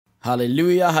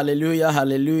Hallelujah, hallelujah,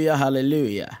 hallelujah,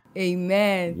 hallelujah.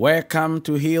 Amen. Welcome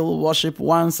to Heal Worship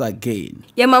once again.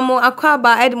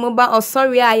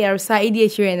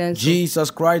 Jesus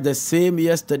Christ, the same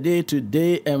yesterday,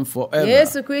 today, and forever.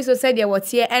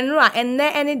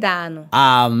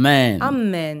 Amen.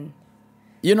 Amen.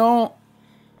 You know,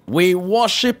 we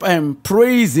worship and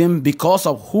praise Him because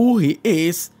of who He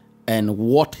is and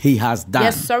what He has done.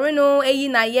 Yes, sorry, no,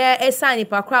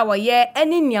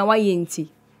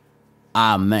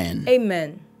 Amen.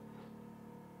 Amen.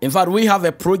 In fact, we have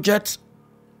a project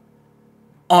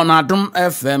on Adam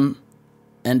FM,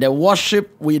 and the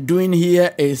worship we're doing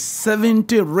here is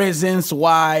 70 reasons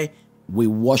why we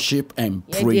worship and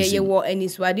praise Him.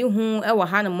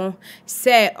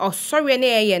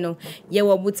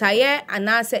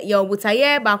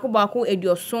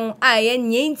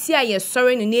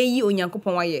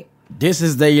 This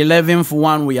is the 11th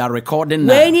one we are recording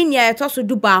now.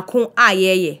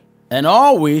 And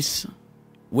always,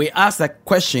 we ask the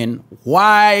question,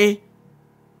 why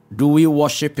do we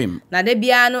worship Him? Or how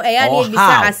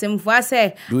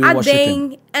do we worship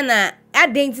Him?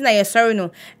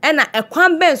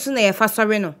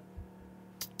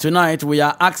 Tonight, we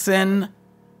are asking,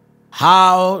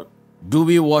 how do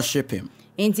we worship Him?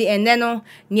 And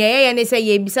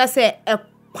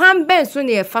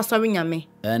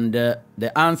the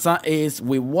answer is,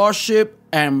 we worship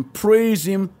and praise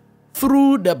Him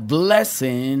through the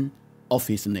blessing of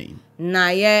His name. So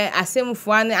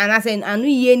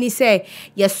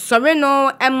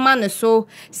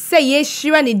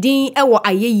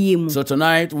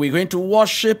tonight we're going to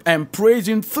worship and praise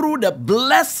Him through the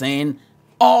blessing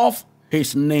of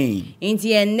His name. We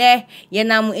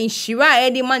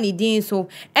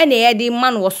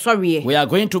are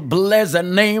going to bless the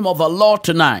name of the Lord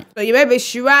tonight.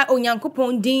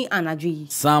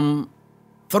 Psalm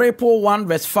 3:1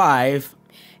 verse 5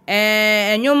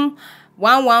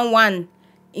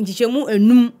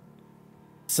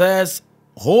 says,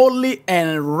 holy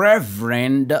and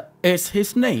reverend is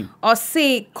His name.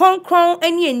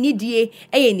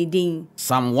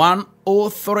 Psalm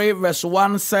 103 verse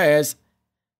 1 says,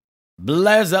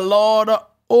 bless the Lord,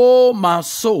 O my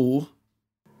soul.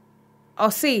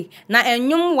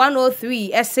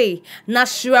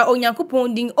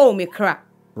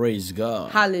 Praise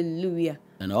God. Hallelujah.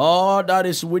 And all that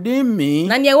is within me,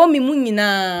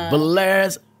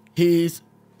 bless His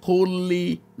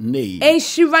holy name.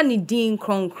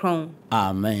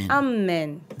 Amen.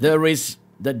 Amen. There is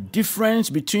the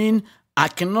difference between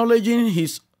acknowledging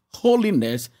His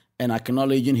holiness and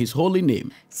acknowledging His holy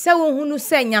name.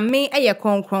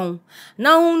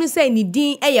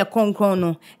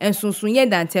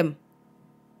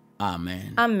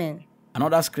 Amen. Amen.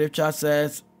 Another scripture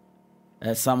says,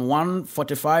 Psalm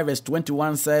 145 verse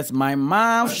 21 says, my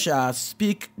mouth shall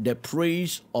speak the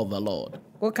praise of the Lord.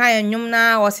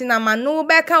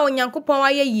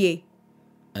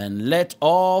 And let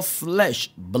all flesh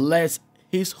bless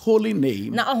His holy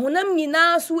name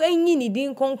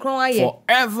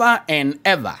forever and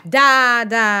ever.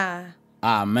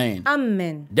 Amen.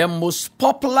 Amen. The most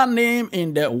popular name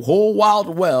in the whole wide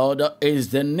world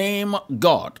is the name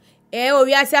God.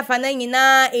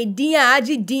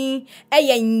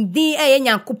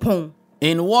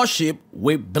 In worship,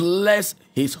 we bless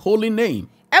His holy name.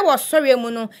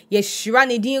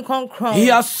 He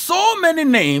has so many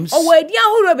names.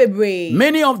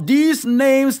 Many of these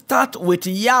names start with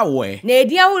Yahweh.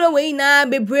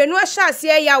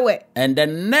 And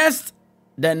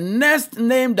the next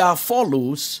name that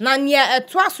follows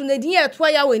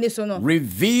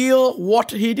reveal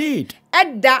what He did.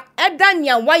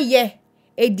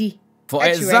 For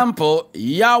example,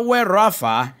 Yahweh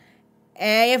Rapha,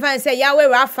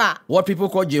 what people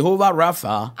call Jehovah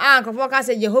Rapha,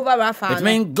 it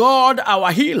means God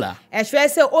our healer.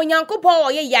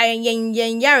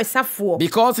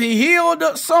 Because He healed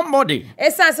somebody.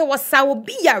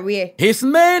 His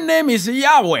main name is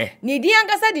Yahweh.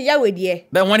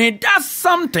 But when He does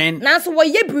something,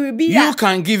 you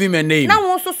can give Him a name.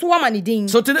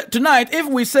 So tonight, if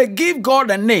we say give God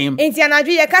a name,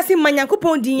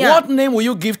 what name will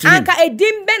you give to Him?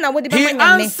 He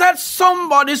answered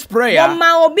somebody's prayer.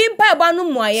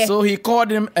 So He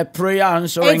called Him a prayer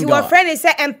answering God.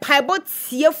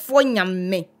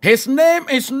 His name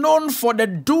is known for the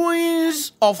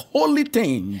doings of holy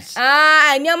things.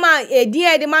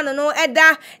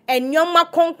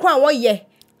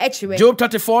 Job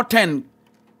 34:10.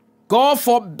 God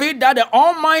forbid that the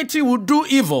Almighty would do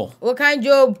evil.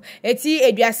 Job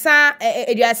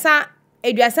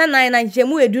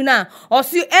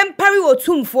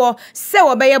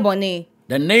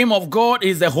The name of God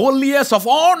is the holiest of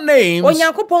all names.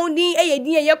 Onyankopɔn din ɛyɛ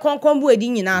din ɛyɛ kronkron bu edi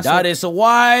nyinaa so. That is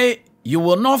why you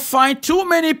will not find too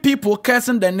many people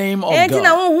cursing the name of Enti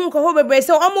na God. wo hu nkɔfo bebree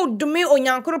sɛ ɔmo dome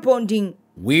onyankopɔn din.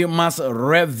 We must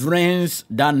reverence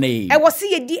that name. Ɛwɔ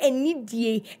se yɛdi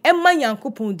anidie ɛma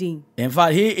nyankopɔn din. In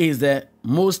fact, he is the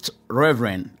most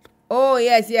reverend. Oh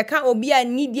yes, yɛka obi a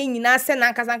anidie nyinaa sɛ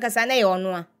nankasa na ɛyɛ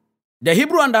ɔno a. The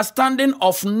Hebrew understanding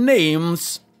of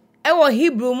names Ɛwɔ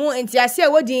Hebrew mu ntiase a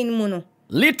ɛwɔ din mu no.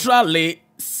 literally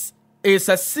is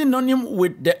a synonym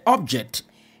with the object.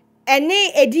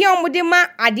 Ɛne edi a ɔmo de ma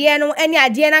adeɛ no ɛne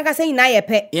adeɛ nankasa nyinaa yɛ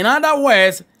pɛ. In other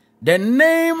words, the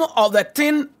name of the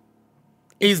thing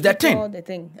is the All thing. the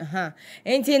thing.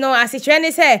 Enti no asekyerɛ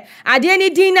ne sɛ adeɛ ne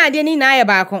din na adeɛ ne nyinaa yɛ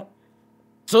baako.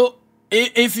 So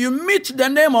if you meet the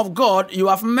name of God, you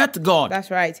have met God.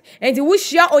 That's right. Enti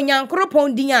wohyia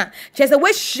onyankopɔn din a kyerɛ sɛ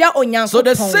wohyia onyankopɔn. So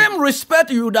the same respect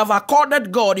you would have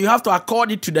accorded God, you have to accord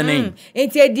it to the name.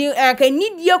 Enti edi ka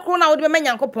nidie kro na wo de bɛma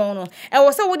nyankopɔn no.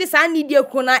 Ɛwɔ sɛ wo de saa nidie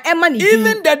kro na ɛma ne din.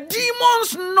 Even the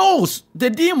demons knows.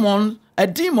 A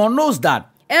demon knows that.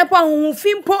 Ɛmpo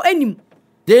ahohofin po anim.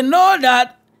 They know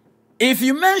that if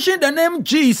you mention the name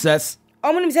Jesus,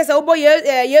 Ɔmo nim sɛ sɛ wobɔ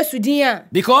Yesu din a.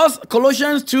 because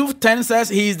Colossians 2:10 says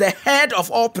he is the head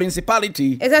of all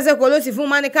principality. Ɛsɛ sɛ Kolosifo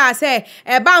ma ne kaa sɛ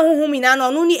ɛba ahohom nyinaa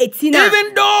no ɔno ne eti na.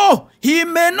 Even though he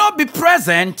may not be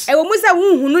present, Ɛwɔ mu sɛ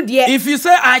wohu no deɛ. if you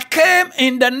say, I came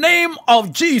in the name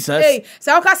of Jesus,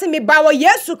 Sɛ woka sɛ meba wɔ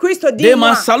Yesu Kristo they din mu a.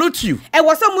 must salute you.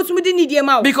 Ɛwɔ sɛ mutumi de nidie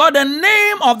ma wo. Because the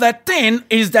name of the thing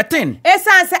is the thing.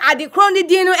 Ɛsan sɛ ade kron ne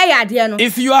din no ɛyɛ adeɛ no.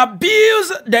 If you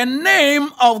abuse the name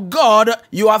of God,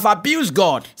 you have abused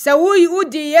God. Sɛ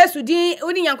wodi Yesu din,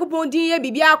 wodi Nyankopɔn din yɛ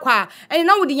bibi akwa a, ɛne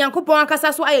na wodi Nyankopɔn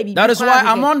ankasa so ayɛ bibi. That is why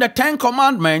among the 10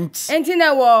 commandments, Enti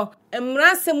na wɔ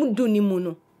mmaransɛm du ne mu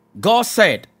no. God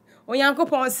said,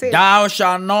 Onyankopɔn sɛ, thou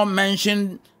shalt not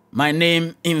mention my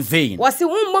name in vain. wɔse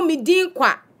wommɔ me din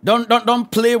kwa.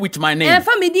 Don't play with my name.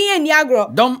 Ɛmfa me din ɛnni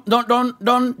agorɔ.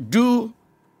 Don't do,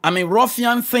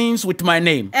 ruffian things with my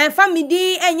name. Ɛmfa me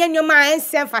din ɛnyɛ nneɛma a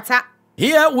ɛnsɛ mfata.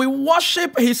 Here we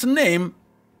worship his name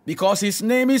because his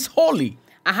name is holy.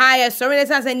 Yɛsɔre ne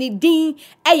san sɛ ne din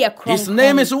ɛyɛ kronkron. His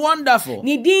name is wonderful.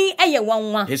 Ne din ɛyɛ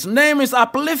nwanwa. His name is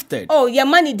uplifted. Oh,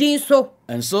 yɛma ne din so.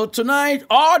 And so tonight,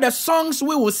 all the songs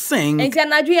we will sing Enti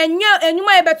anadwo yɛnyɛ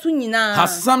enwuma yɛbɛto nyinaa.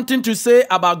 has something to say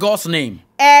about God's name.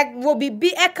 Wɔ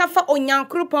bibi ɛkafa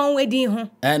onyankopɔn wedin ho.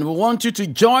 And we want you to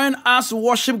join us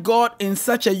worship God in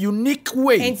such a unique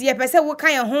way. Enti yɛpɛ sɛ woka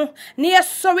yɛn ho na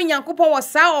yɛsɔre nyankopɔn wɔ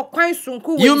saa ɔkwan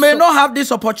sonko wei so. You may not have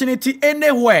this opportunity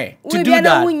anywhere to do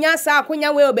that. Wonya saa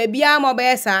akonya wei wɔ baabiara ma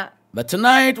ɔbɛyɛ saa. But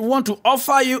tonight, we want to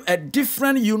offer you a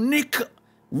different, unique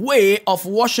way of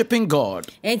worshiping God.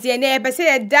 Enti ɛnɛ yɛpɛ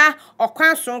sɛ yɛda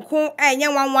ɔkwan sonko a ɛnyɛ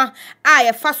nwanwa a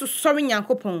yɛfa so sɔre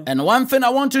nyankopɔn. And one thing I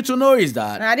want you to know is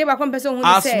that Na ade baako mpɛ sɛ ohun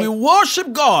as sɛ we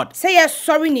worship God, sɛ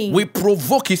yɛsɔre ni. we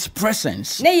provoke his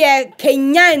presence, Na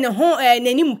yɛkenyan ne ho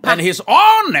n'anim pa. and his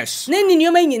honest Na ne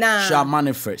nneɛma nyinaa shall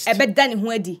manifest. ɛbɛda ne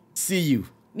ho adi. See you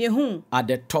Mehu at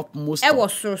the topmost.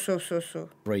 ɛwɔ so.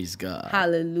 Praise God.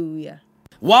 Hallelujah.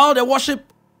 While the worship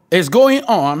is going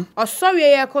on,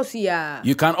 Ɔsɔre yɛ kɔ so ya.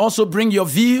 you can also bring your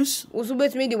views, Woso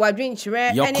betumi de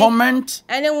wadwenkyerɛ your comment,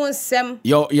 ɛne wo nsɛm,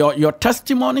 your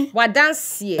testimony,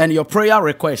 wadanseɛ and your prayer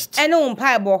request ɛne wo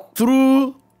mpaebɔ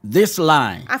through this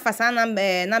line afa saa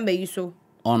number yi so.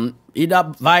 on either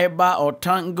Viber or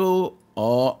Tango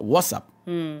or WhatsApp.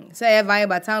 Sɛ yɛ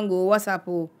Viber, Tango, WhatsApp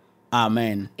o.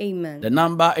 Amen. Amen. The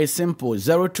number is simple: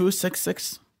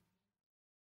 0266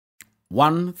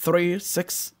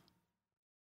 136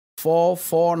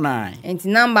 449. Enti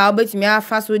number a wobɛtumi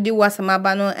afa so de WhatsApp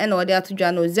aba no ɛna wɔde ato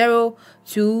dwa no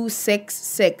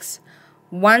 0266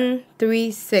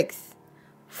 136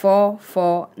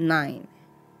 449.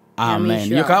 Amen.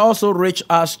 You can also reach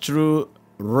us through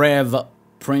Rev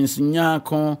Prince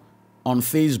Nyarko on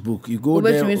Facebook. You go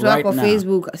there right now.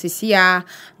 Facebook sisia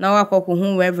na wakɔ ko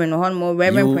hu Reverend Honmo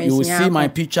Reverend Prince You will see my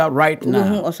Nyarko. picture right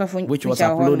now, Ɔsɔfo which was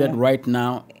picture hɔ uploaded no. right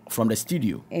now from the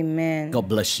studio. Amen. God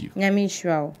bless you. Nyame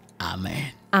nhyira wo.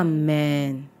 Amen.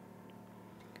 Amen.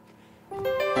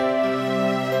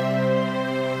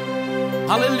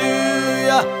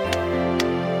 Hallelujah.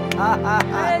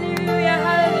 Hallelujah,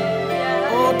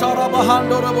 hallelujah. Oh,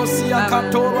 Tarabahando Rabosia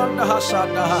Kantoranda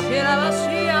Hashada.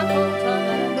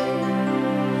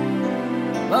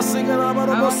 The singer of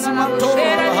Rabosia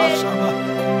Hashaba.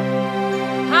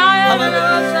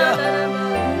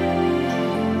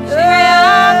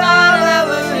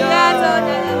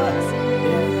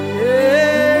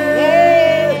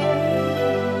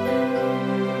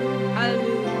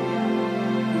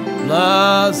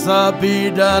 Blessed be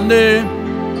the name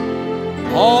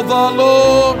of the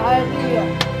Lord. Hallelujah.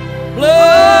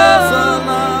 Blessed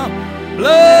now,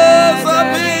 blessed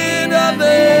be the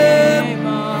name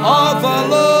of the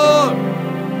Lord.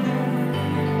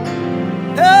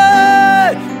 Hey,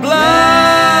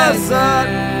 blessed,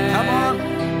 come on,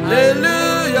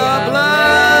 hallelujah,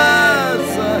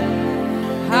 blessed,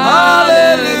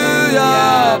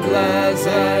 hallelujah,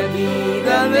 blessed be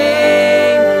the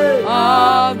name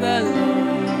Of the Lord.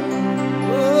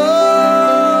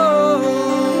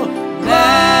 Oh,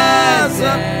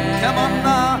 blessed, come on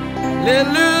now,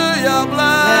 hallelujah,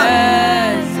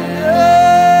 blessed,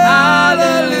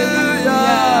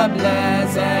 hallelujah,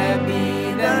 blessed be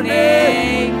the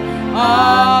name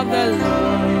Of the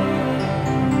Lord.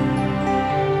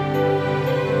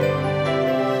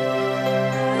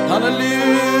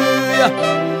 hallelujah.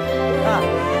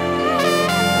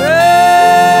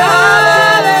 Hey,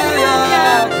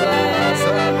 hallelujah,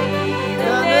 blessed be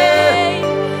the name.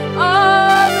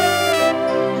 Of the Lord.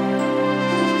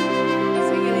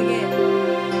 Sing it again.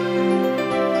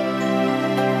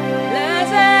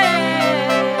 Blessed.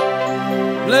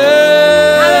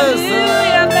 Blessed,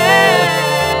 Hallelujah,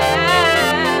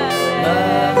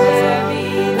 blessed be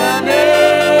the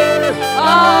name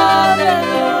of the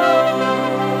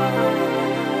Lord.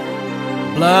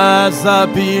 blessed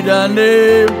be the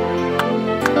name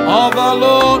of the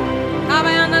Lord.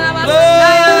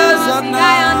 Blessed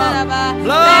now,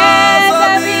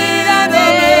 blessed be the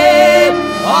name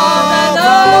of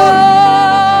the Lord.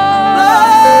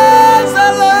 Bless the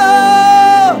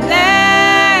Lord,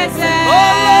 Blessed.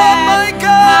 oh Lord my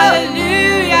God.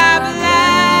 Hallelujah,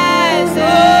 blessed. Oh,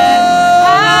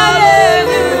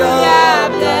 Hallelujah,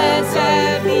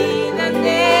 blessed be the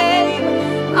name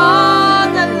of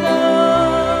the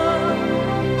Lord.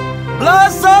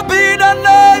 blessed be the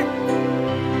name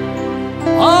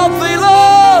of the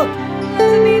Lord.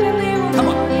 Blessed be the name of Come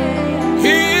the on. Lord. Yeah.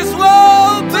 He is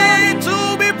worthy to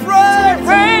be praised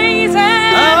Praise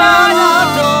and and honor.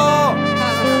 adored.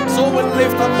 So we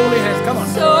lift up holy hands. Come on.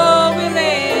 So we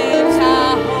lift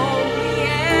our holy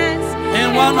hands In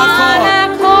in one one accord.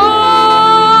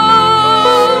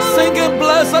 accord. Singing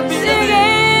blessed be the name.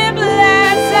 Singing,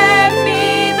 blessed be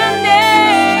the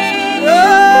name.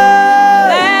 Yeah.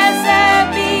 Blessed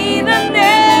be the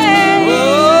name.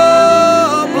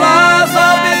 Oh,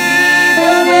 blessed be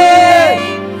the name.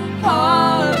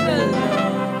 Of the Lord.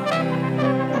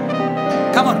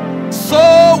 Come on. So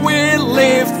we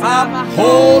lift up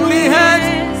holy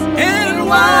hands in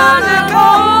one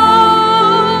accord.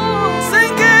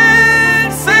 Singing,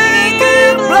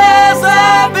 singing,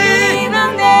 blessed be. the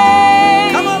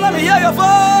name. Come on, let me hear your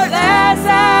voice.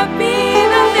 Blessed be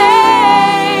the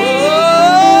name. Oh,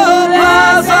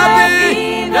 blessed be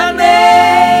the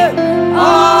name of of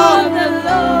the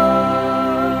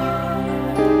Lord.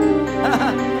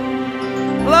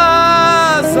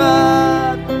 blessed.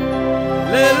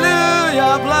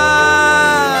 Hallelujah,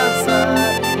 blessed.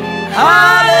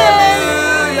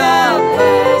 Hallelujah,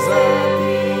 blessed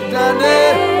be the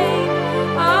name.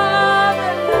 Of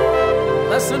the Lord.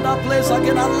 Let's in that place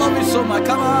again. I love you so much.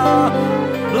 Come on.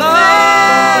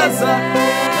 Blessed.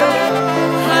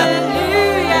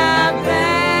 Hallelujah,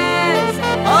 blessed.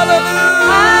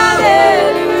 Hallelujah.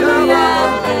 Hallelujah,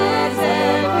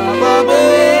 blessed be the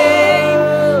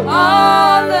name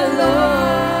of the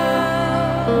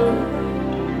Lord.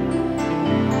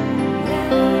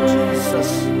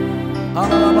 Jesus.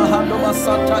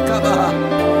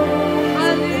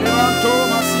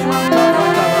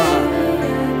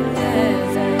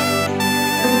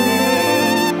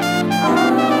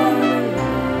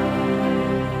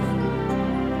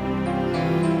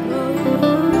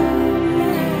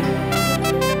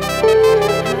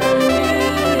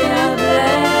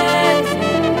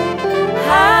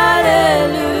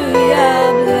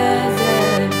 Hallelujah.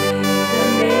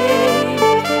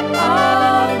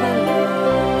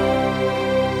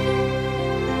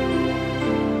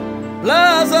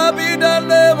 Blessed be the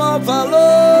name of the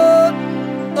Lord.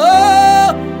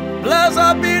 Oh,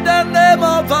 blessed be the name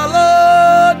of the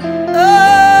Lord.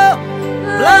 Oh,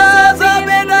 blessed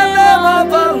be the name of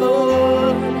the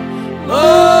Lord.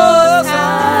 Most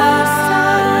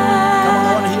High. Come on, I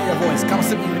want to hear your voice. Come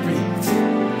sing with me.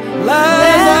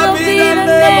 Blessed be the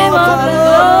name of the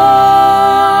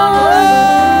Lord.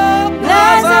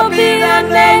 Blessed be the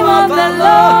name of the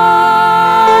Lord.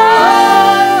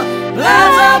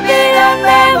 Blessed be the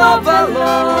name of the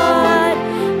Lord.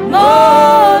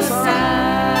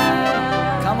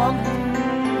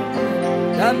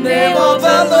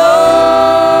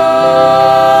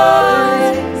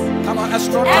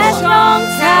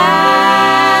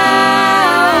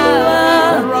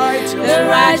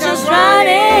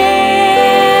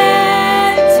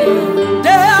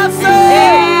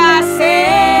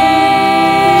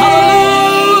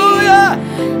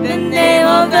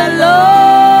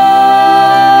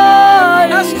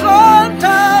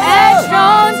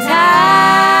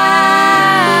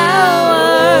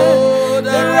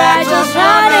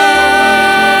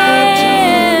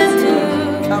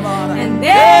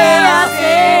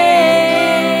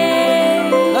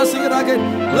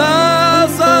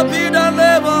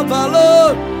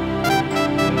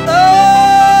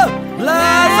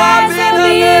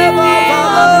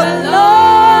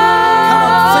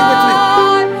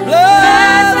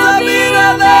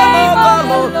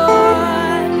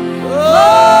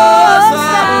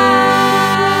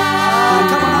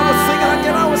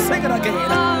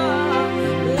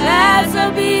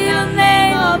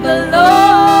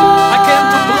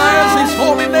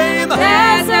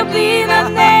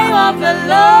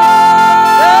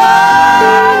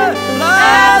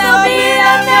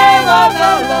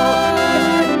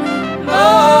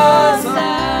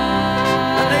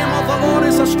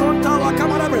 is a strong tower.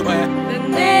 Come on, everywhere. The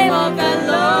name of the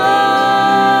Lord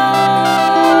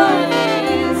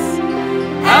is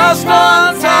a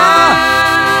strong tower.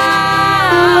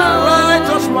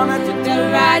 Righteous run into The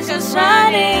righteous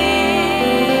run into.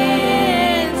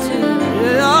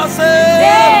 They are They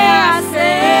saved. are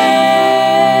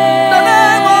saved. The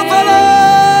name of the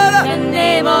Lord. The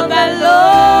name of the Lord.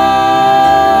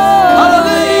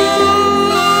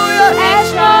 Hallelujah. A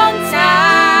strong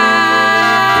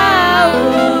tower.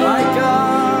 My The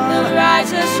God.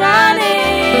 righteous run into.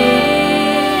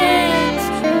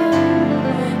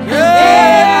 They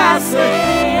Yeah. are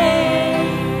saved.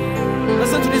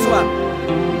 Listen to this one.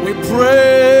 We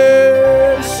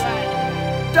praise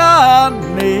the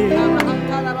name,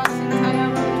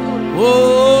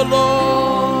 oh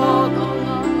Lord.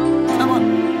 Come on.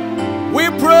 We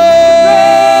praise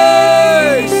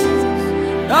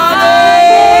the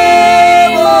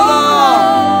name, oh Lord.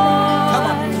 Come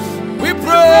on. We praise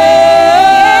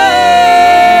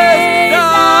the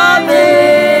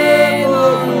name, oh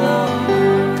Lord.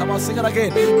 Come on, sing it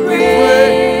again. We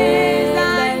praise the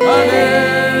name.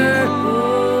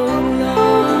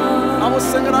 I will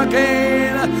sing it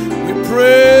again. We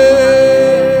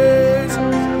praise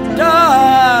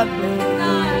the name.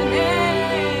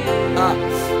 Ah.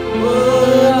 Oh,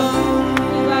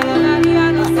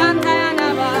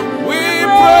 we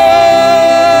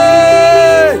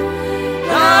praise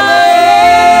the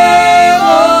name,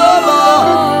 oh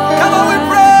Lord. Come on, we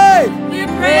pray. We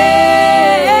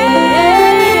praise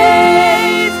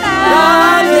The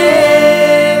the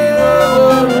name, oh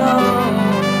Lord.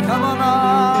 Lord. Come on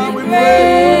now, we pray.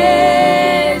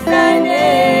 Praise thy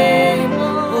name.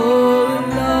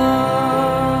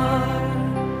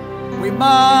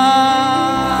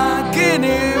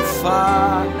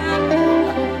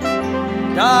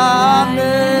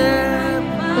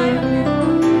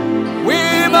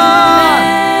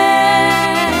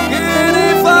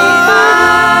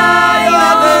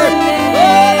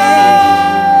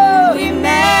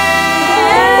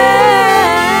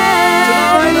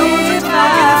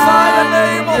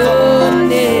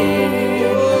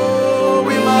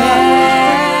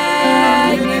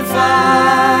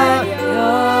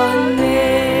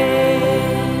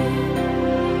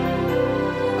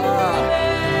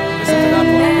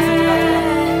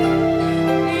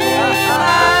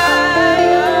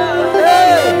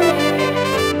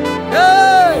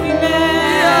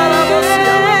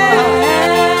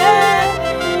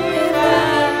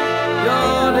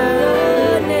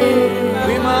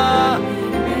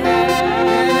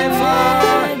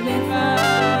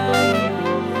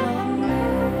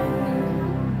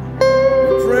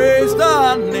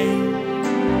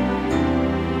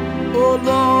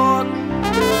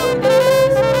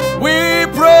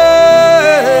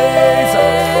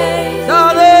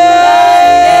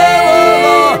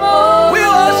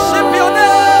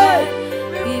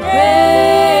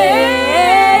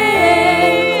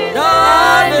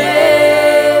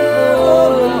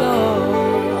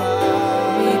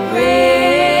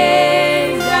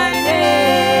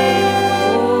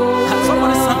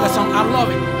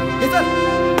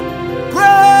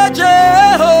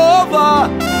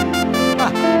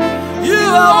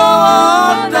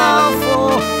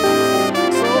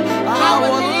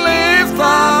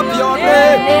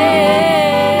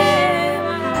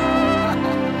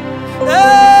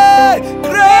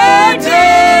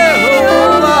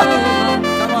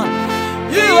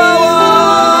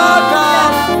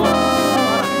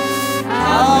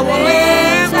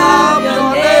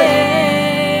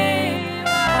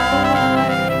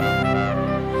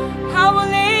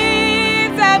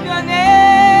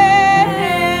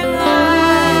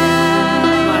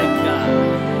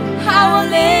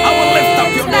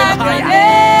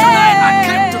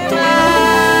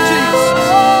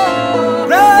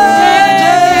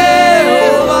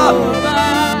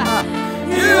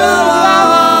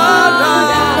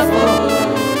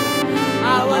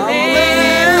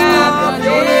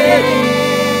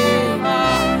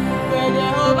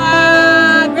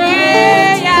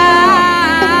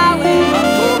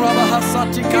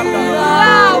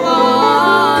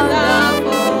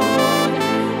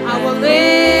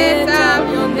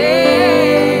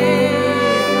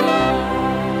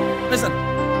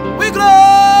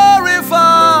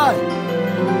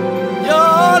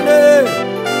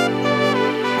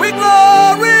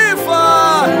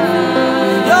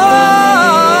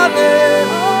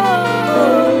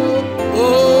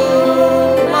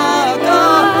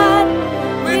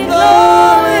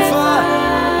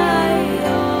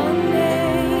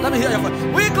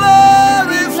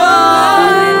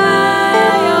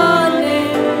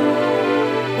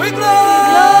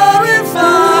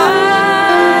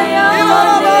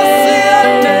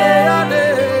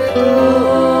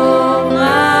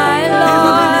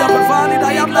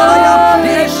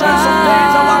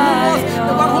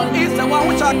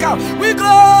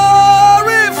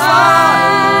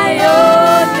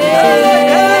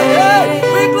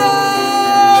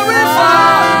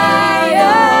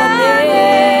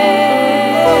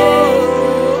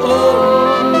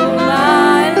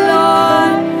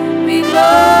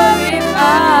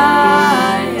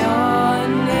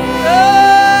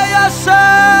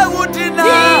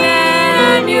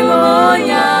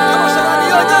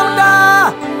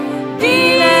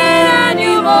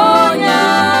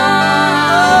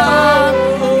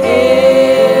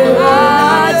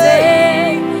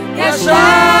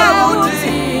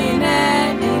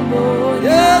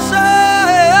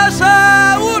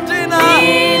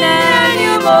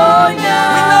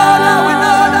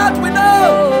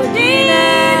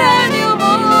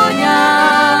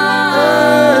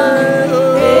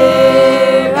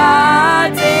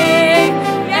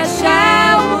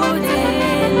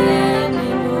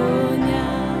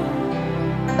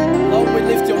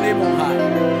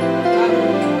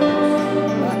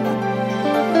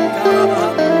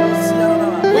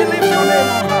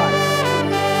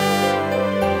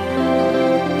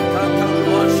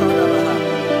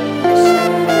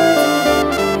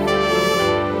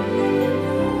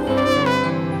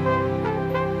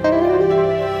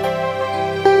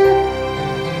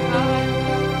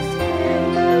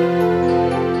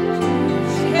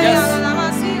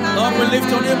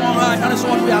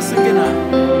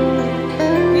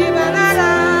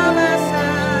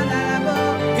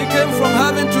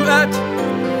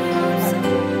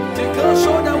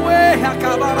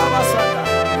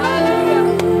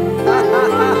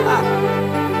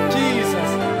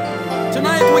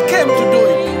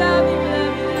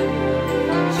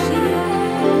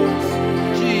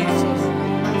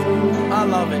 I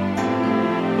love it.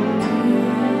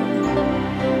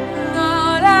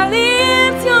 Lord, I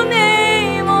lift your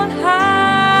name on high.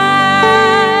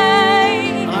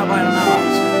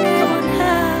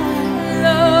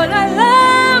 Lord, I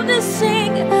love to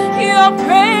sing your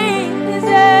praises.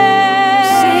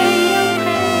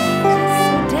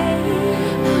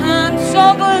 I'm so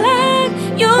glad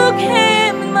you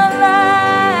came in my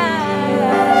life.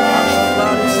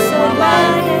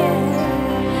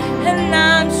 And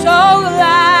I'm so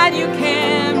glad you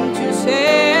came to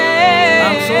save.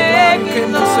 I'm so glad you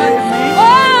came to save me. Oh,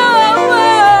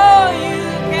 you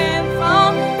came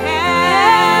from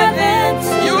heaven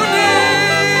to You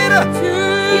did. to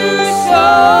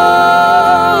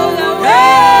show the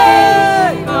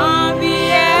way from the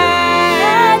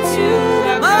end to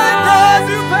the cross.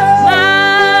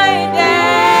 My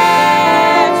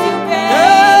debt you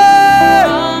paid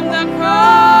from the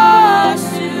cross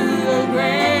to the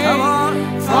grave. Come on.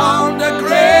 From the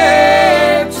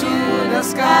grave to the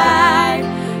sky,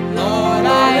 Lord, I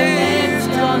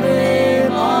lift your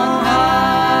name on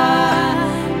high.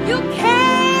 You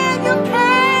came, you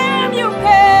came, you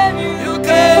came, You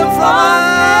came from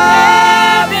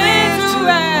heaven to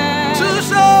earth to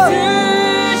show. to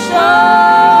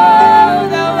show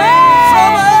the way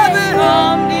From heaven.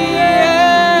 from the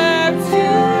earth to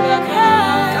the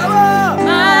cross. Come on.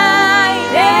 My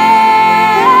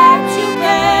debt you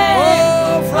paid.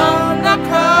 Oh, From the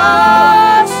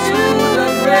cross to the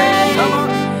grave, come on.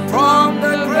 From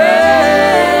the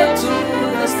grave to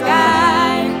the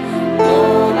sky,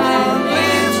 Lord, I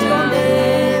lift your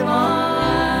name on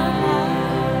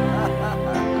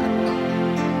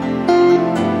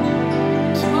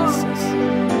Jesus.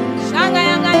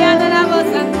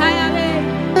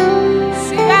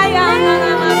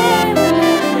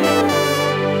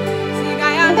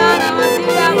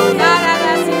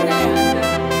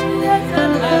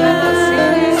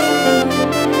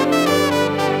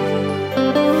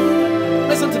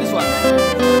 Listen to this one.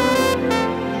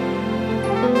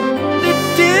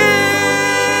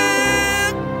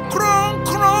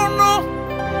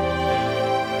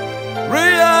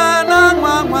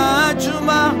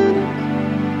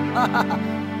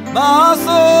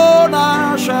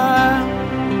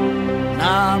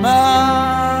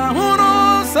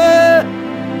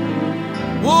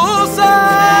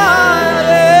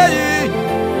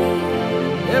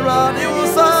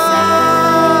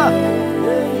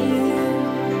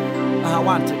 I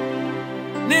want it.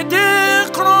 Nidi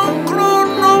kron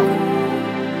krono,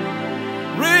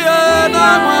 Rihanna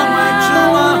mama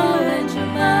chuma,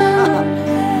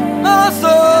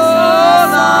 naso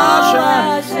nasha,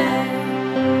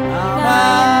 ama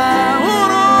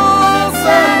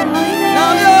uruse,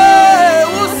 namye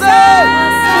use,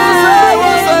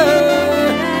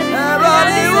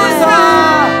 erani usa,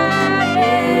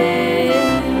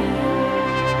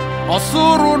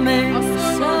 osuruni.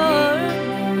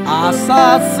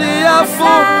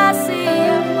 Asasiafo,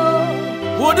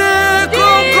 Woody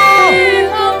Koko.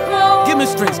 Give me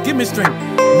strength, give me strength.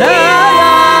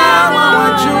 Naya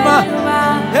Mama Juma.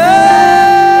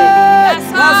 Hey, that's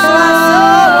all.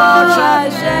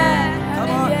 Come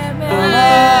on.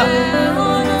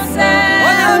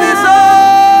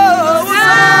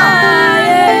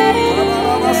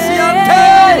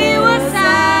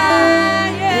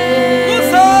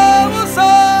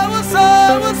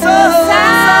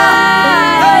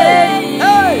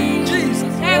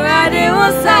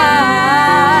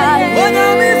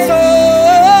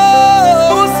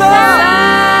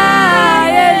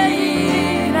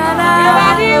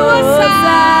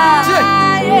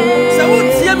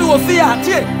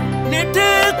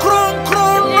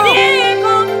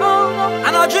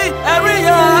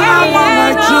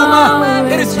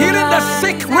 It is healing the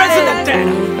sick, raising the dead.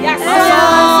 Yes,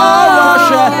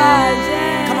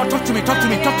 come on, talk to me, talk to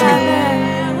me, talk to me.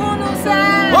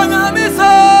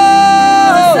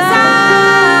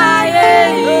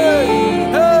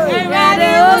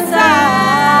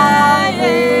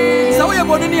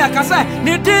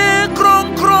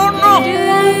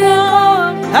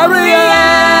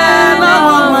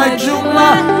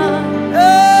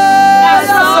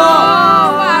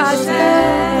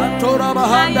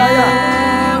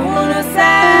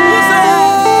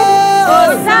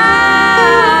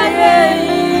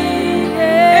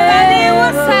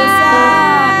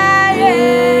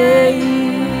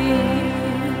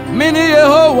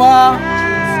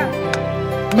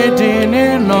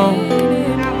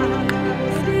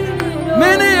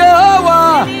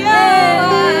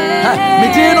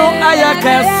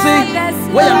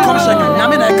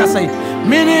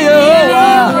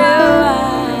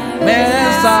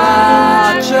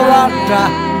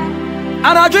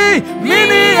 Anaji,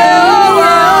 mini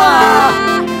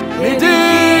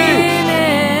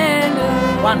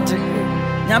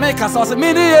Nyame kasa se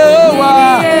mini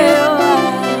yewa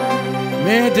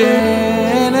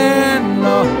medeno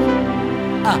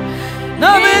na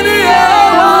mini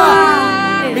yewa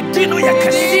medino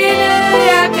yakasi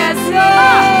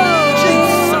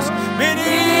Jesus mini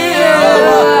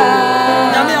yewa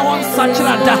Nyame won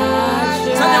sachirada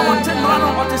sanya won tenrano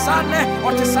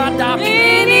otisane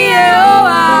mini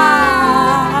yewa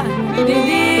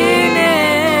medino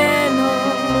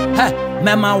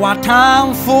mema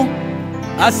watamfo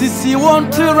asisi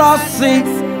won't rasi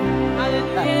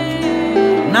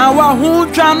na wa hu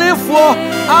twanefo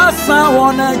asa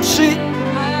wona chi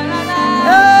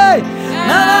hey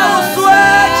na uswe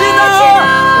chino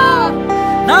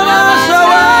na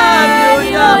shawa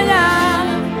nyonya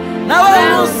na wa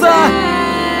musa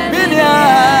binia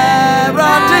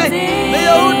brati me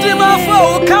ultima fo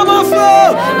kama fo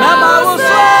na ma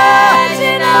uswe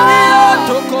chino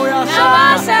toko ya shawa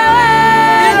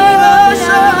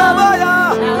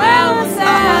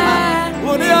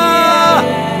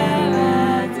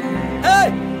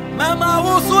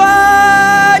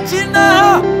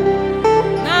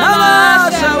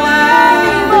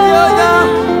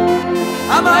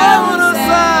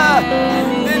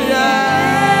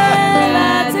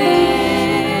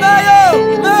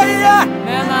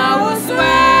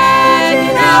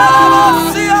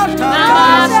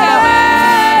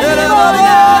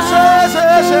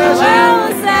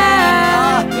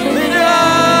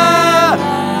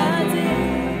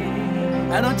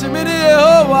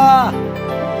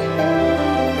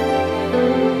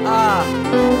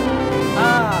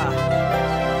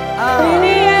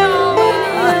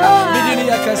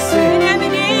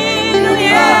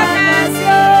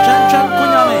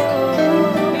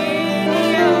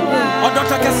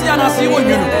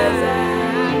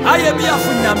I be a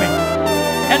funyame,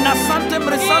 and a sante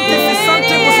brisante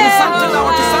fisante was sante na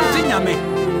what is sante nyame.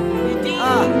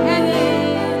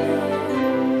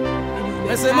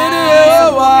 It's a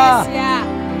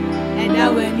and now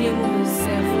when you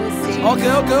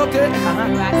okay.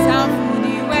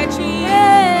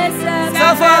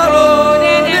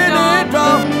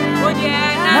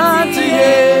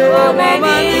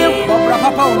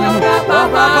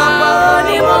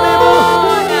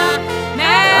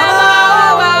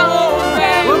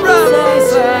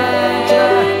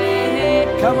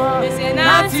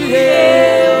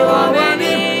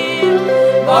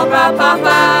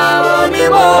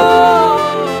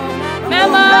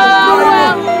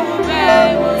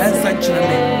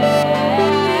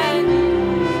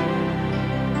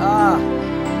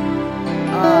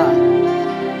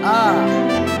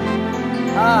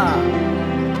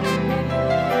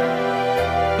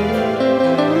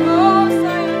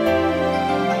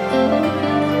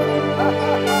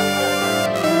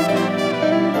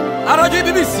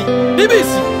 BBC.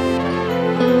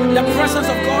 The presence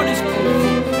of God is cool.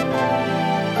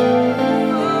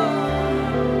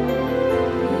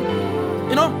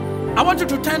 You know, I want you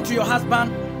to turn to your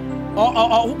husband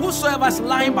or whosoever is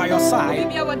lying by your side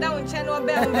and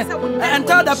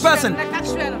tell the person,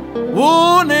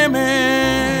 who name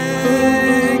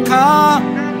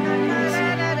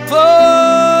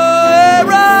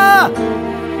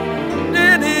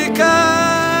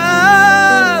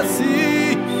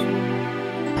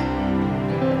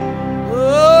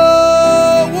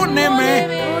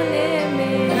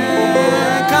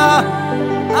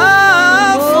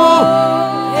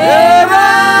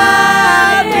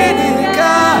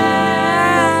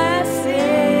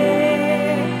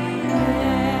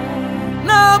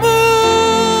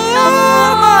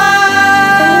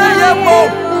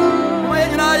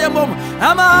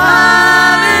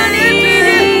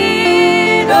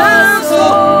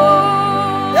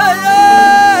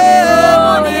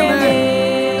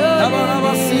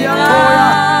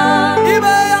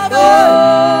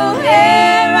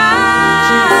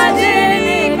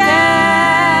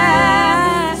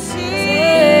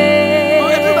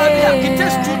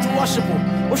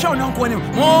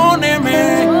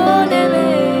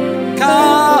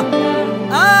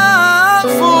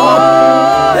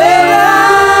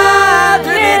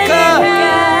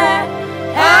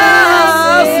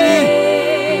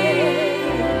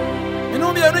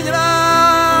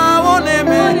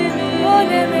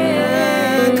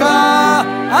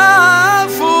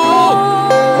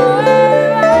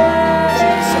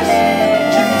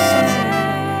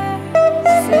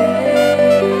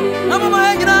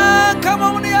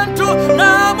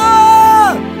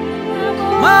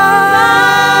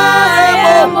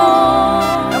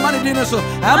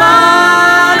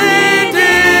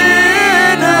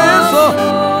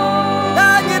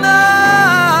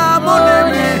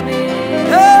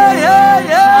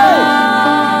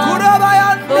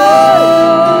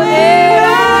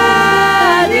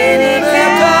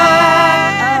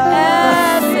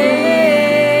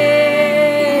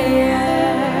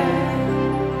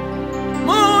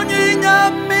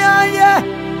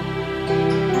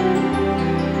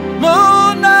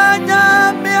Mona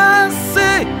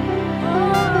nyamiasi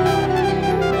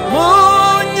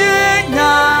Moni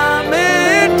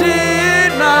nyamidina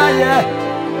ye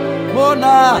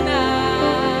Mona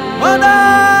Mona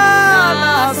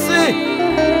nasi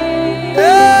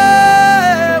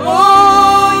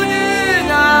Moni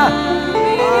nya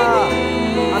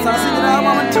As I sing in our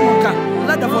moment,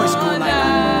 let the voice go like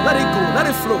that. Let it go, let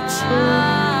it float.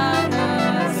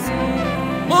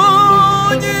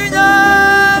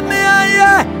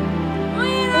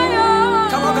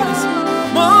 Come on, guys.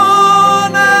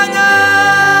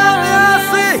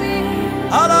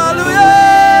 Hallelujah.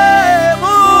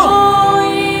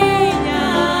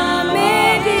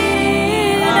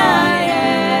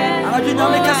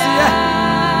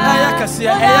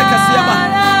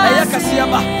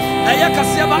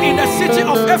 In the city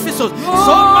of Ephesus,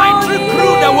 so mightily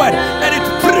grew the word, and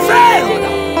it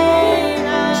prevailed.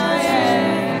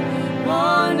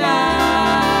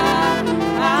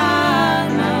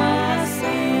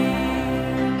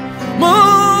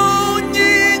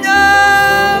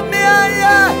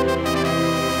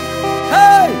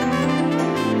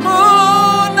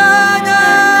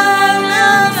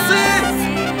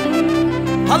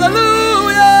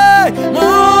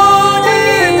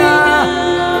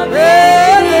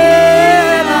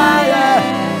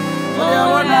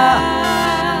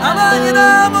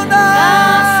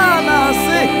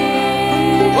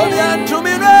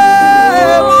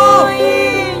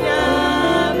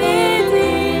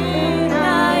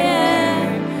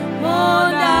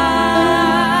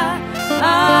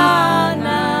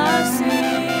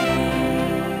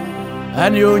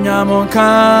 And you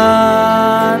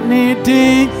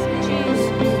nyamonkaniti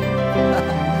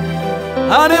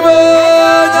Animo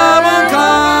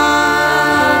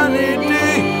nyamonkaniti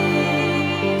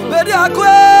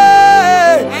Bediakwe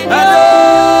Animo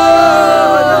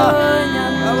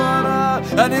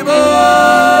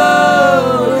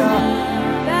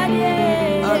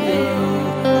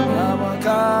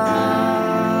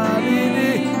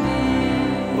nyamonkaniti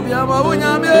Ubiama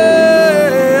unyamye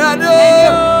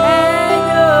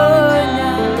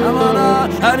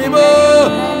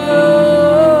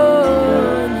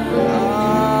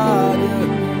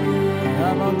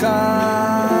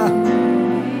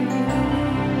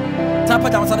Tapa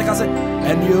down, so they say,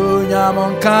 and you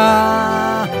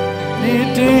nyamonka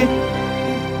niti,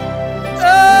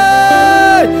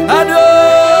 hey, and you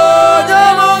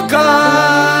nyamonka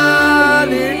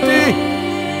niti,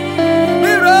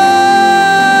 mire,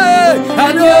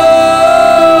 and you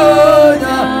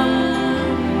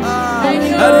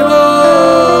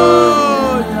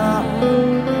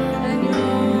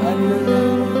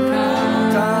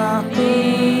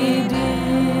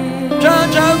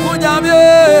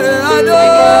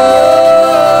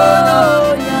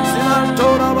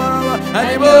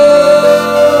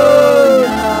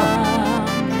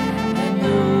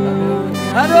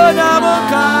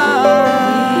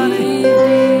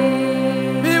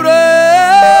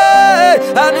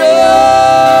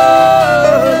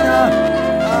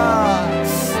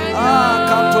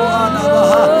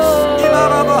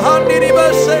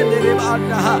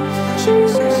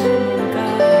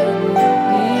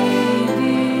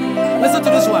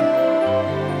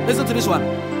Listen to this one.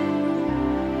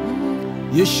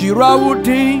 Yeshira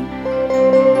Woodin,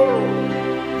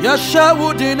 Yasha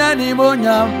Woodin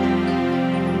Animonia,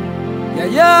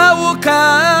 Yaya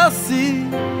Wukasi,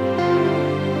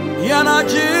 Yana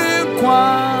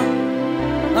Jinkwa.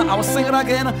 I was singing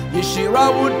again. Yeshira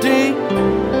Woodin,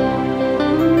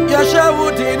 Yasha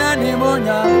Woodin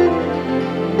Animonia,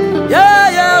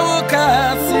 Yaya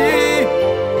Wukasi,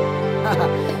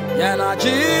 Yana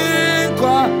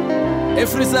Jinkwa.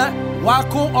 Efrisa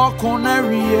waku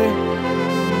okonarie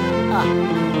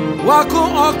waku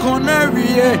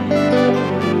okonarie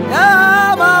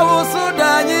ya ma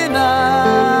usudanyina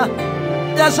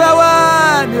ya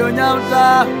shawa ni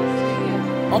onyamta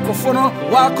okofono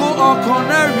waku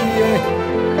okonarie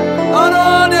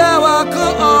ono dia waku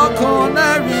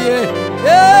okonarie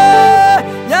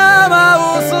ya ma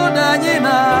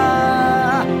usudanyina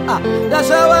ya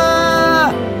shawa.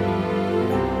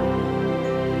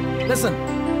 Listen,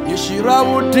 Yeshira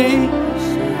Woodin,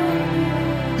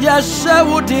 Yasha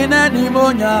Woodin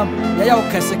Animonia, Yaya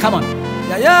Ukasi, come on,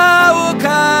 Yaya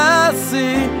Ukasi,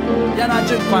 Yana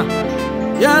Jinkwa,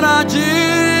 Yana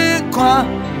Jinkwa.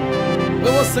 We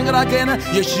will sing it again.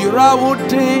 Yeshira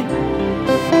Woodin,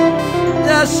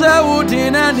 Yasha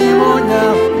Woodin Animonia,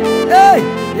 hey,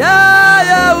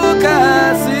 Yaya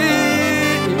Ukasi,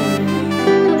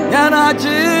 Yana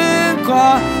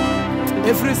Jinkwa.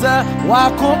 Efrisa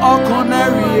waku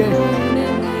okonarie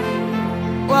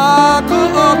waku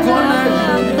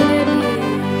okonarie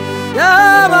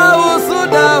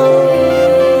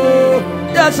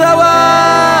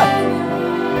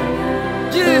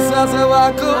se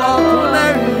waku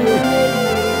okuneri.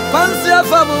 Pansia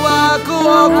famu waku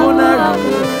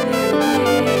okuneri.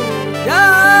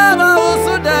 Yama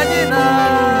usudanyina.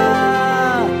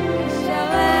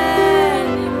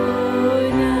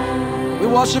 We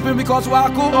worship him because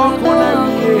waku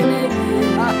okuneri.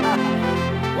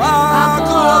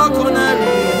 Waku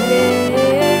okuneri.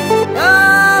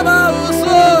 Yama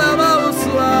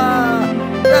usua.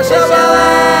 Yeshawa.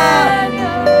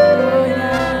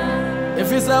 If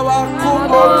it's a waku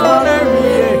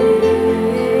okuneri.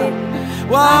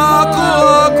 Waku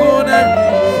okuneri.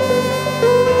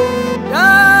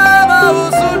 Yama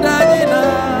usudanyina.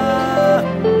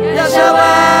 Yeshawa.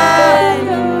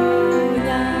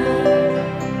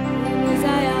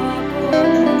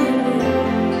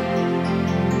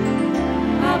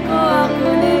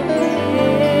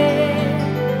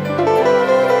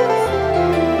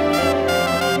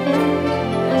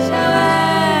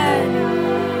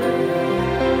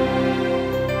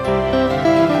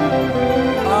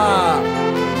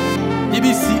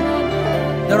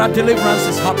 There are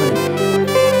deliverances happening.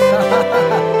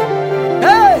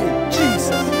 Hey,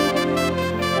 Jesus.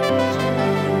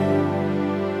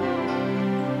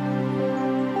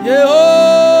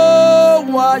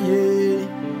 Yehovah,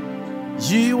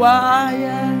 you are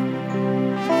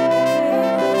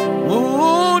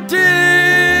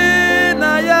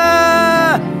Udinaya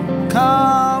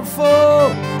Kafo.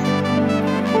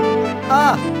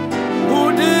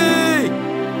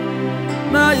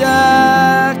 Udinaya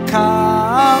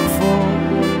Kafo.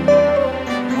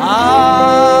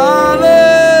 Ale,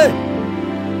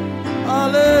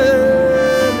 ale.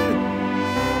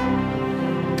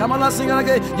 Come on, let's sing it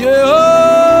again.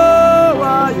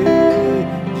 Yehovah,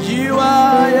 you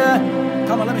are.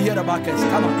 Come on, let me hear the backers.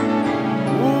 Come on.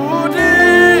 Udi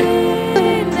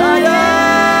naya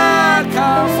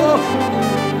kamfo.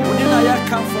 Udi naya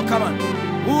kamfo. Come on.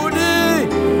 Udi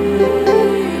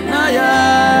naya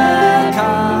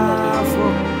kamfo.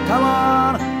 Come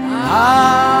on.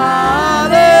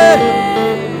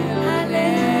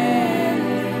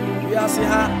 We are see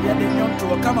her. We are the young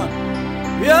tour. Come on.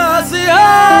 We are see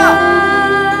her.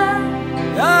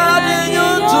 We are the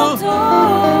young tour.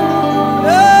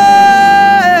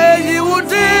 Hey, you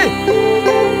would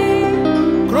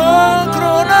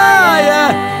Kronaya.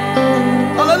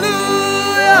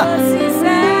 Hallelujah.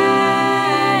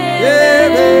 Yeah,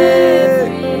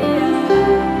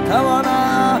 come on now.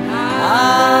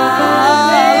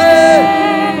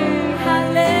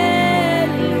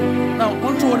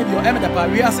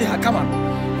 We are see her, come on.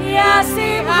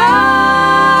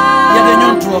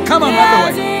 Come on,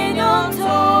 everywhere.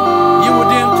 You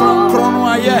would in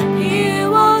Kronwa, yeah.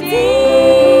 You would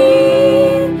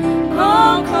in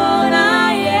Kronwa,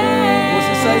 yeah. What's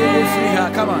he say? You free her,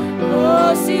 come on.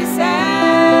 What's he say?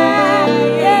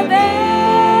 You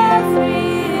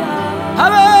free her.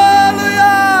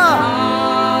 Hallelujah.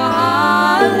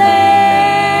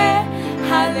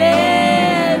 Hallelujah.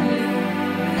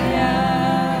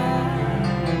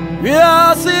 We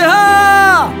are see her.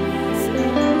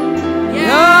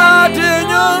 Yeah, did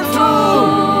you do?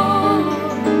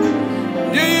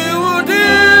 You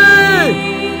did.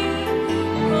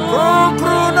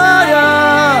 Kronaya.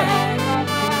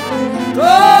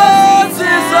 God is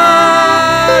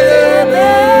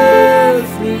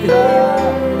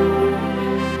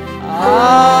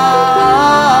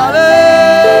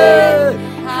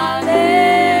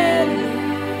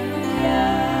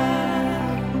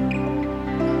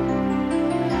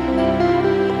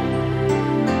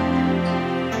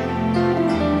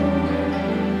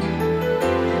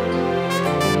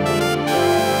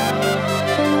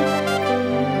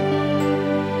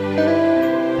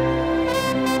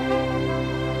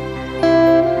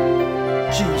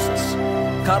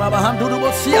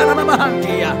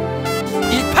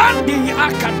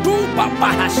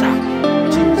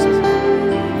Jesus.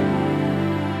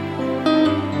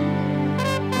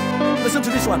 Listen to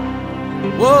this one.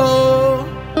 Whoa,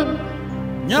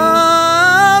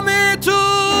 nyami tufe,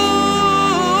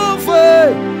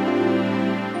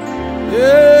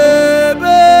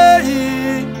 ebehi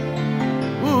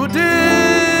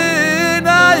udinaya.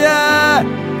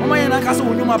 Mama yana kaso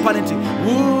unyuma paneti.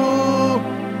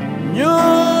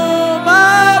 Nyuma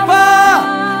pa.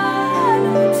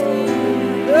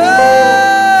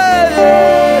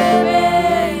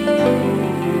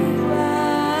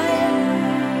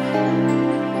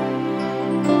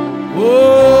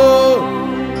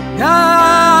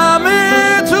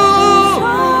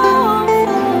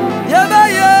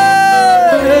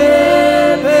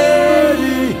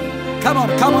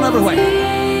 Come on everywhere.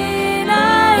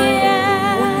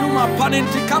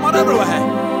 Come on everywhere.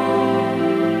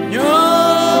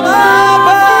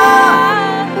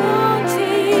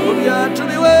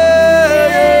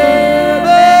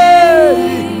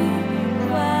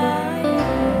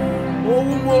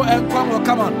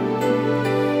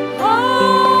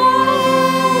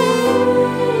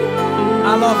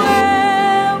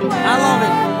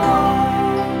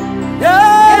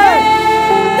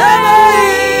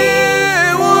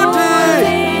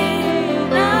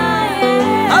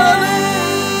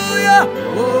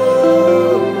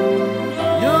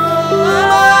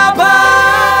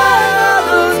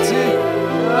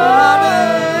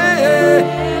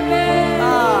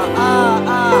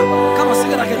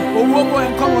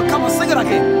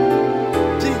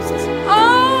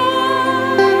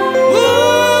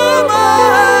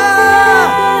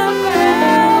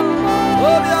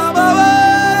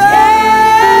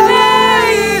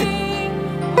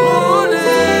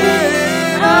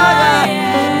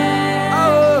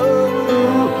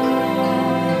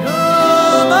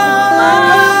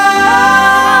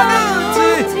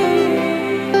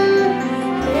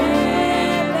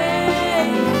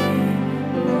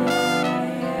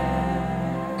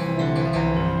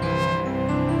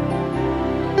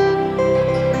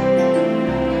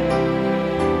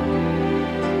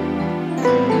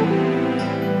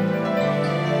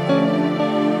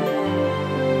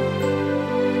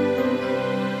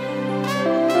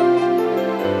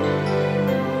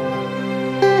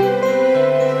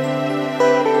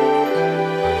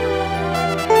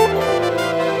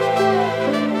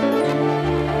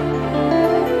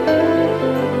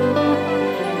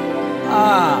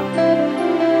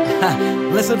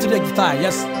 listen to the guitar.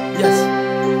 Yes, yes.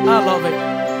 I love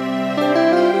it.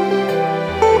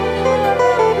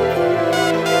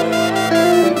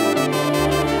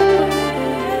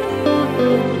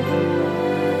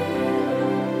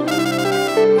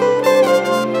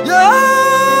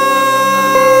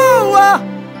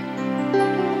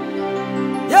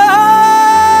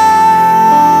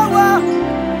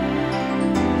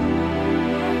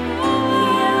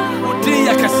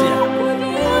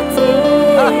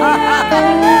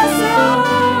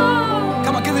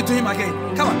 Come on, give it to him again.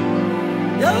 Come on.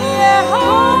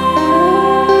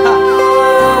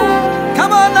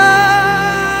 Come on now.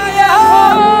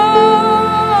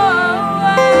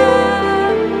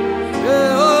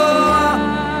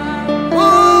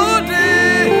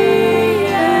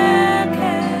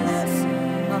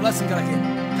 Now let's sing it again.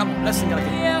 Come on, let's sing it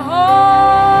again.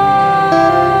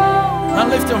 Now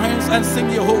lift your hands and sing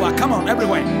Yehovah. Come on,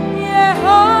 everywhere.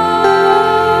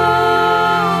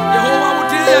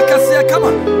 Come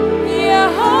on. This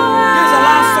is the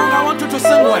last song I want you to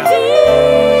sing well.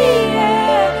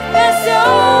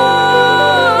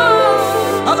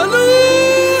 Hallelujah.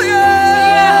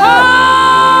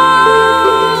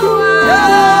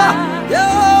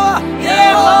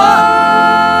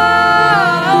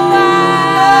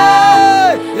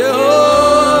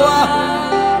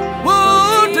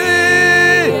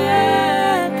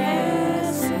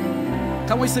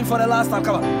 Can we sing for the last time?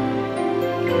 Come on.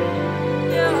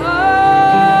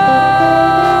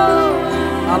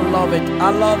 I love it. I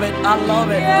love it. I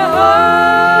love it.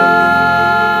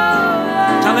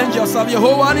 Challenge yourself.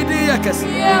 Yehovah ni dia kasi.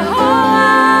 Come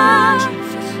on.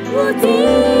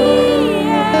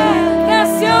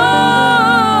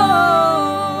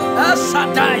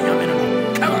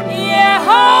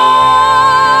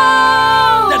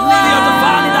 The lily of the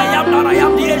valley, I am not. I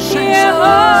am the ancient.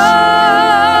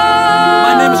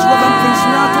 My name is Reverend Prince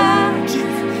Nyarko.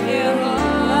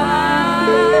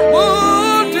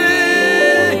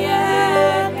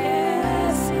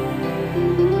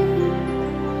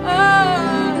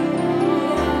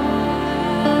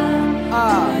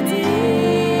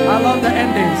 I love the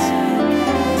endings.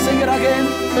 Sing it again.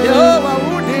 Yehovah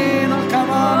Woody, no, come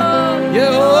on.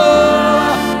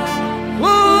 Yehovah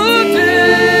Woody,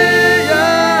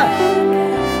 yeah.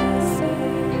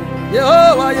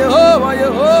 Yehovah, Yehovah,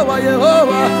 Yehovah,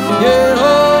 Yehovah,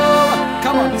 Yehovah.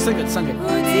 Come on, sing it, sing it.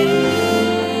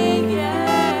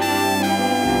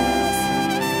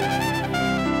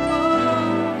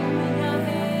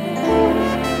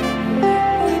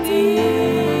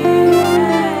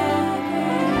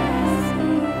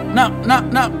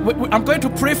 Now, I'm going to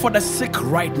pray for the sick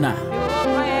right now.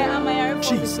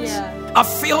 Jesus. I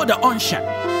feel the unction.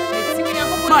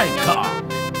 My God.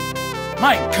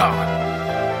 My God.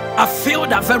 I feel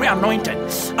that very anointing.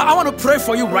 I want to pray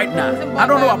for you right now. I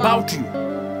don't know about you,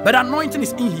 but anointing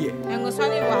is in here.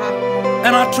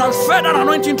 And I transfer that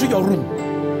anointing to your room.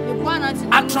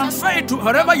 I transfer it to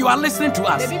wherever you are listening to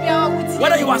us.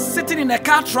 Whether you are sitting in a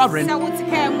car traveling,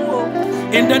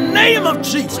 in the name of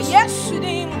Jesus.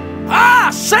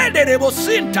 Say that it was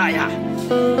Sintaya.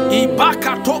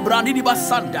 Ibaka to Brandini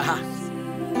Basanda.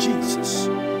 Jesus.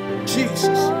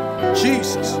 Jesus.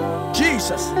 Jesus.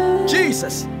 Jesus.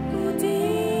 Jesus.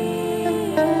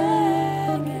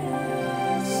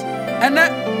 And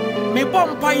then me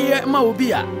bompa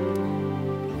maubia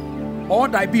or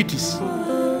diabetes.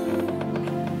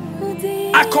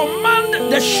 I command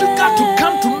the sugar to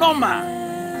come to normal.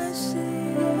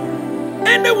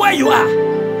 Anywhere you are,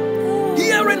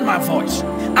 hearing my voice,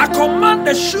 I command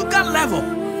the sugar level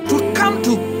to come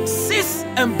to 6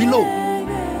 and below.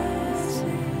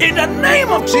 In the name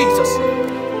of Jesus.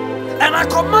 And I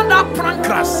command that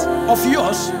pancreas of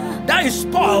yours that is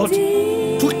spoiled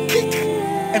to kick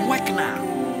and work now.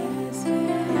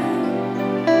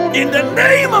 In the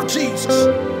name of Jesus.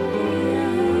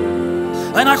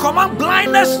 And I command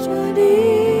blindness,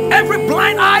 every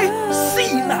blind eye,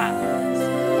 see now.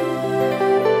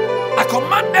 I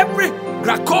command every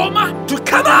glaucoma to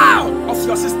come out of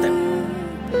your system.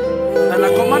 And I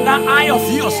command that eye of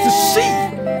yours to see.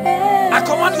 I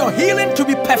command your healing to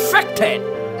be perfected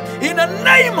in the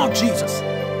name of Jesus.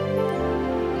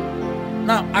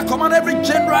 Now, I command every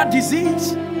general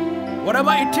disease,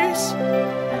 whatever it is,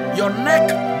 your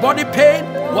neck, body pain,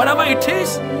 whatever it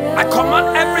is, I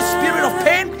command every spirit of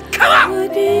pain, come out.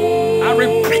 I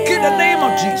rebuke in the name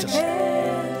of Jesus.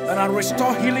 And I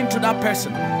restore healing to that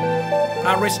person.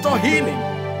 I restore healing.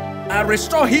 I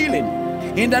restore healing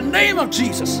in the name of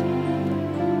Jesus.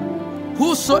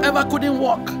 Whosoever couldn't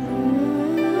walk,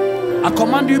 I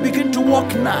command you begin to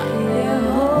walk now.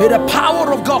 May the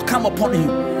power of God come upon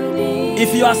you.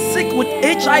 If you are sick with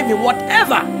HIV,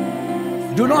 whatever,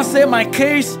 Do not say my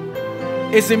case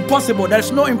is impossible.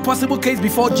 There's no impossible case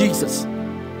before Jesus.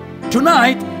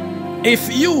 Tonight,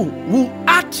 if you will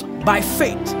act by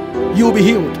faith, you will be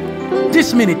healed.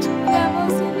 This minute.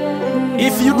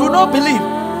 If you do not believe,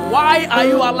 why are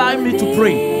you allowing me to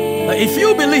pray? But if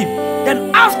you believe,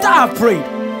 then after I've prayed,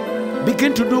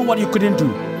 begin to do what you couldn't do.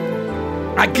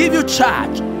 I give you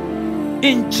charge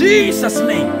in Jesus'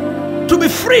 name to be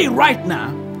free right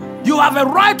now. You have a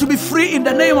right to be free in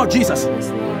the name of Jesus,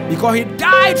 because he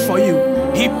died for you.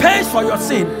 He pays for your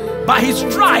sin. By his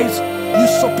stripes, you're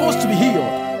supposed to be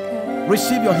healed.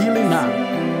 Receive your healing now.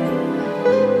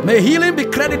 May healing be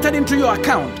credited into your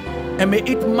account, and may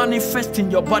it manifest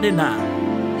in your body now.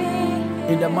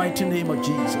 In the mighty name of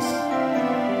Jesus.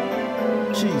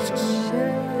 Jesus.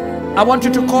 I want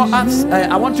you to call us.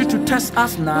 I want you to test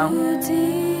us now.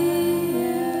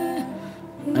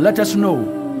 And let us know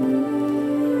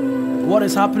what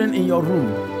is happening in your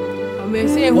room.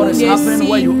 What is happening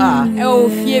where you are.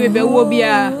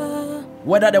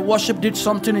 Whether the worship did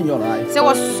something in your life.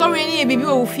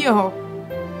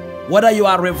 Whether you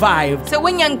are revived.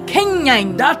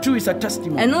 That too is a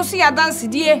testimony.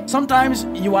 Sometimes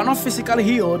you are not physically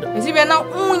healed because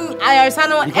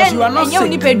you are not sick.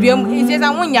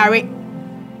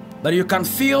 But you can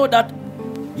feel that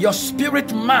your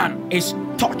spirit man is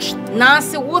touched. The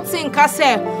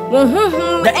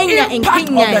impact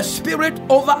of the spirit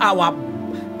over our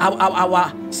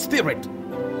spirit,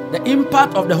 the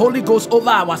impact of the Holy Ghost over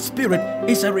our spirit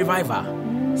is a revival.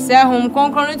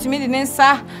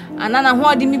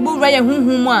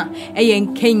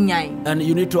 And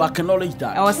you need to acknowledge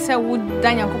that.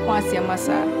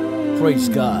 Praise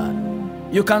God.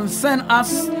 You can send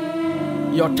us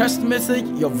your text message,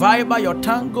 your Viber, your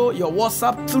Tango, your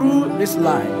WhatsApp through this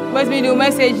line.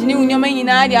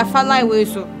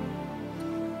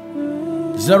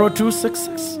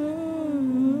 0266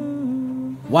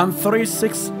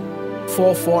 136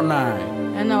 449.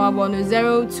 And our bonus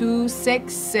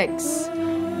 0266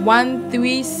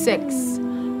 136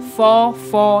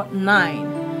 449.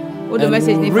 And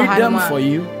we'll read them for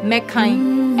you.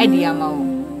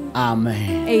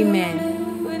 Amen.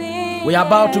 Amen. We are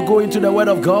about to go into the Word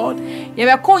of God.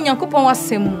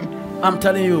 I'm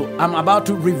telling you, I'm about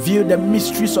to reveal the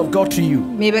mysteries of God to you.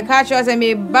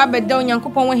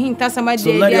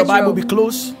 So let your Bible be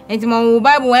closed,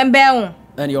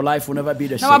 and your life will never be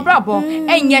the same.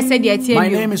 My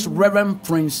name is Reverend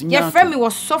Prince Nyarko,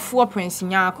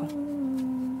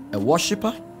 a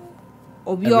worshipper,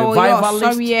 a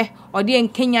revivalist,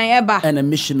 and a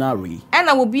missionary.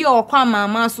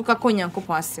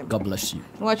 God bless you.